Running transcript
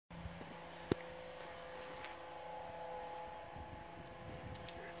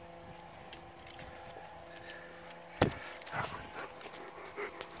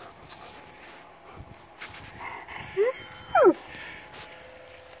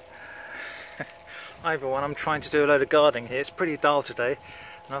Hi everyone, I'm trying to do a load of gardening here. It's pretty dull today,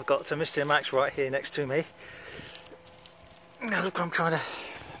 and I've got Misty and Max right here next to me. Now look what I'm trying to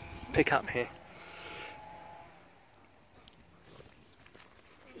pick up here.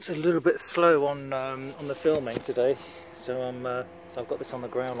 It's a little bit slow on the filming today, so I've got this on the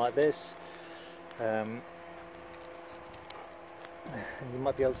ground like this. And you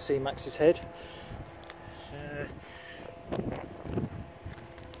might be able to see Max's head.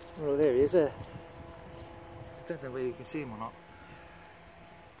 Oh, there he is there. I don't know whether you can see him or not.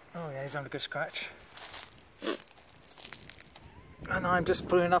 Oh yeah, he's having a good scratch. And I'm just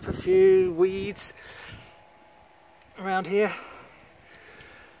pulling up a few weeds around here.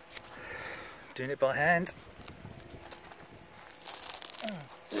 Doing it by hand.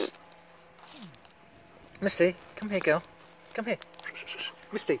 Misty, come here girl. Come here.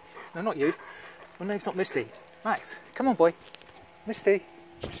 Misty. No, not you. Well, no, it's not Misty. Max, come on boy. Misty.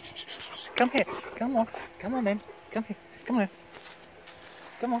 Come here. Come on. Come on then. Come here. Come on.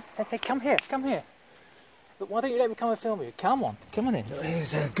 Come on. Hey, come here. Come here. Look, why don't you let me come and film you? Come on. Come on in.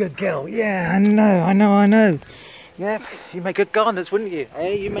 He's a good girl. Yeah, I know. Yeah, you make good gardeners, wouldn't you?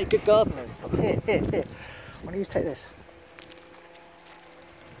 Hey, you make good gardeners. Here. Why don't you take this?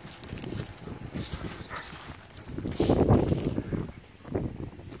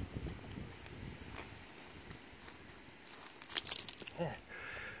 Yeah.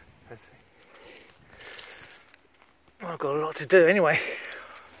 Let's see. Well, I've got a lot to do anyway.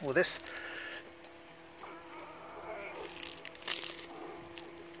 All this.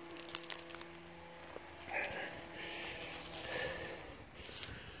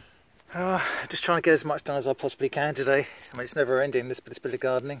 Just trying to get as much done as I possibly can today. I mean, it's never ending, this bit of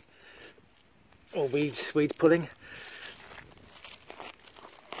gardening. Or weed pulling.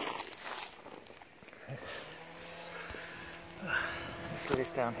 Let's lay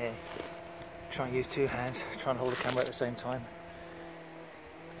this down here. Try and use two hands, try and hold the camera at the same time.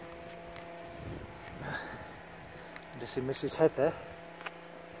 Just see Mrs. head there.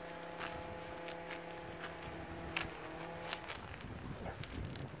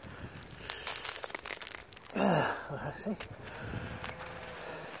 I see.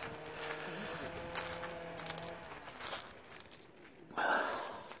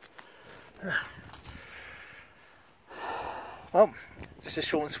 Well, just a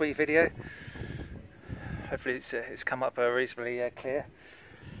short and sweet video. Hopefully it's come up reasonably clear.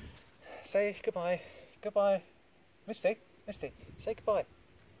 Say goodbye. Goodbye. Misty, say goodbye.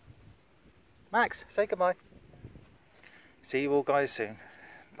 Max, say goodbye. See you all guys soon.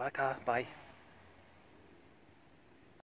 Bye, car. Bye.